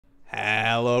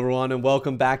Hello everyone and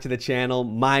welcome back to the channel.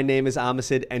 My name is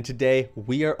Amasid and today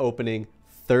we are opening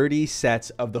 30 sets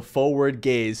of the Forward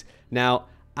Gaze. Now,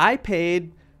 I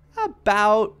paid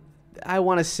about, I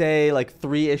want to say like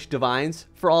 3-ish divines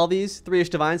for all these, 3-ish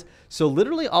divines. So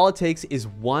literally all it takes is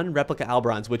one Replica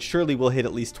Alberons, which surely will hit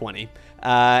at least 20.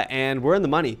 And we're in the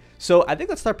money. So I think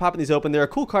let's start popping these open. They're a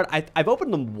cool card. I've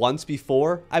opened them once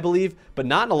before, I believe, but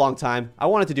not in a long time. I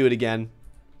wanted to do it again.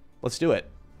 Let's do it.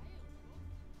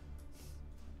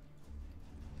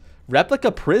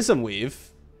 Replica Prism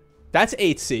Weave. That's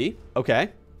 8C.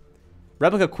 Okay.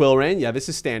 Replica Quillrain. Yeah, this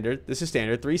is standard. This is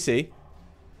standard. 3C.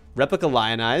 Replica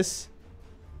Lionize.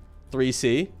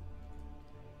 3C.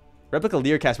 Replica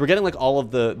Learcast. We're getting like all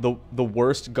of the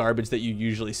worst garbage that you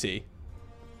usually see.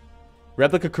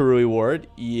 Replica Karui Ward.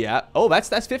 Yeah. Oh, that's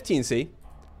 15C.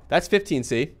 That's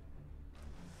 15C.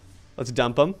 Let's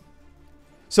dump them.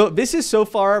 So this is so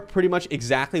far pretty much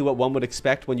exactly what one would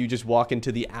expect when you just walk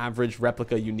into the average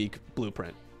Replica unique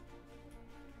blueprint.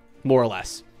 More or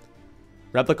less.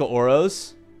 Replica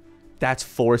Oros. That's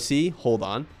 4C. Hold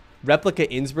on.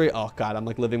 Replica Innsbury. Oh god, I'm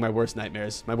like living my worst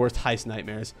nightmares. My worst heist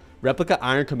nightmares. Replica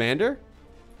Iron Commander.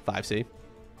 5C.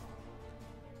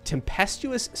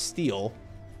 Tempestuous Steel.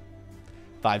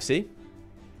 5C.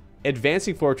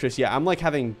 Advancing Fortress. Yeah, I'm like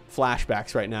having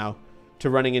flashbacks right now to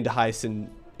running into heists and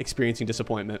experiencing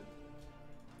disappointment.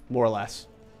 More or less.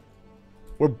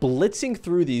 We're blitzing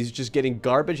through these, just getting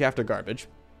garbage after garbage.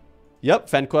 Yep,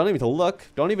 Fenquil, don't even need to look.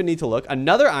 Don't even need to look.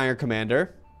 Another Iron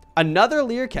Commander. Another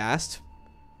Learcast.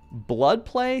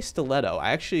 Bloodplay Stiletto.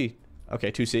 I actually...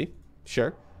 Okay, 2C.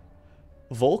 Sure.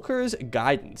 Volker's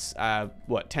Guidance.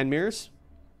 What, 10 mirrors?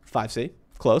 5C.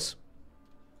 Close.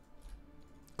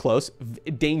 Close.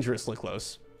 Dangerously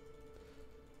close.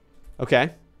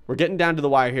 Okay. We're getting down to the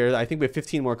wire here. I think we have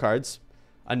 15 more cards.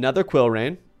 Another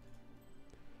Quillrain.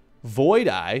 Void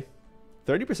Eye.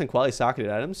 30% quality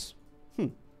socketed items.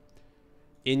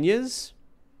 Inyas.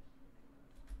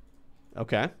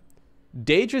 Okay.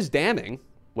 Daedra's Damning.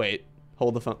 Wait.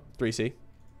 Hold the phone. 3C.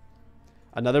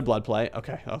 Another Blood Play.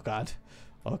 Okay. Oh, God.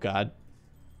 Oh, God.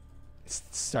 It's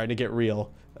starting to get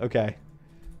real. Okay.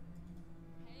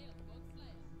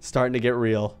 Starting to get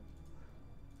real.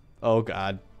 Oh,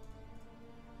 God.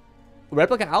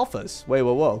 Replica Alphas. Wait,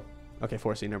 whoa, whoa. Okay,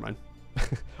 4C, never mind.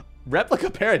 Replica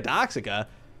Paradoxica.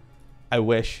 I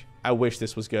wish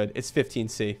this was good. It's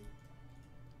 15C.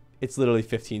 It's literally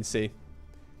 15C.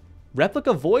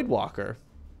 Replica Voidwalker.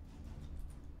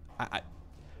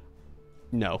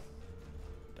 No.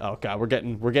 Oh god, we're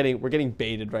getting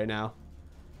baited right now.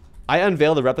 I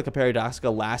unveiled the Replica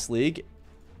Paradoxica last league. It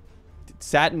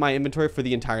sat in my inventory for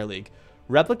the entire league.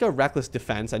 Replica Reckless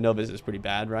Defense. I know this is pretty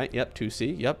bad, right? Yep,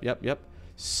 2C. Yep.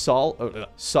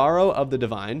 Sorrow of the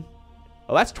Divine.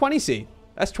 Oh, that's 20C.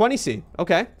 That's 20C.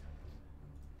 Okay.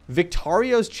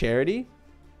 Victorio's Charity.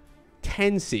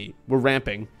 10C. We're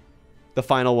ramping. The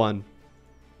final one.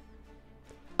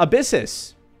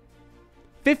 Abyssus.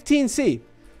 15C.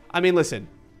 I mean, listen.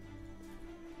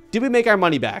 Did we make our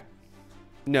money back?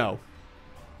 No.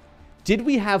 Did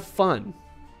we have fun?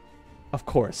 Of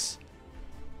course.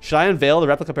 Should I unveil the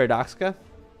Replica Paradoxica?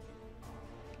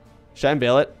 Should I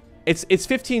unveil it? It's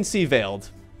 15C veiled.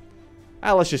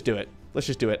 Let's just do it. Let's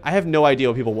just do it. I have no idea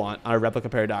what people want on a Replica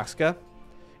Paradoxica.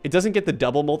 It doesn't get the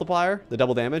double multiplier, the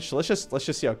double damage. So let's just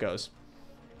see how it goes.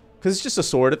 Because it's just a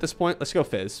sword at this point. Let's go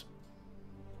Fizz.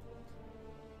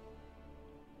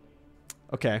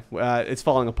 Okay, it's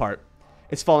falling apart.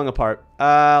 It's falling apart.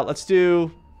 Let's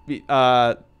do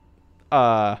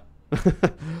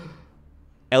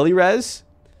Elirez.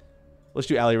 Let's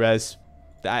do Elirez.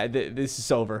 This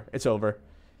is over. It's over.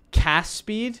 Cast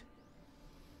speed.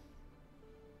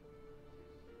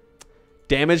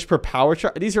 Damage per power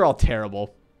charge. These are all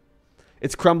terrible.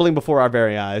 It's crumbling before our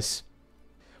very eyes.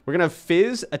 We're gonna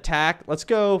Fizz, attack. Let's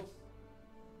go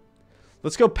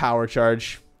power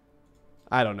charge.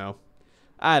 I don't know.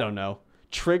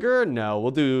 Trigger? No.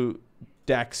 We'll do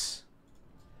Dex.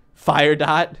 Fire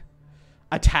dot.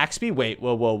 Attack speed? Wait.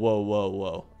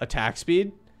 Whoa. Attack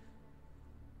speed?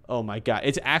 Oh my god.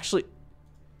 It's actually...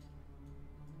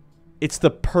 It's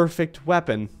the perfect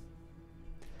weapon.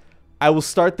 I will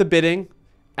start the bidding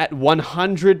at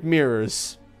 100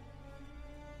 mirrors.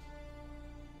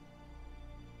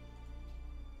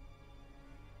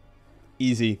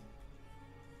 Easy.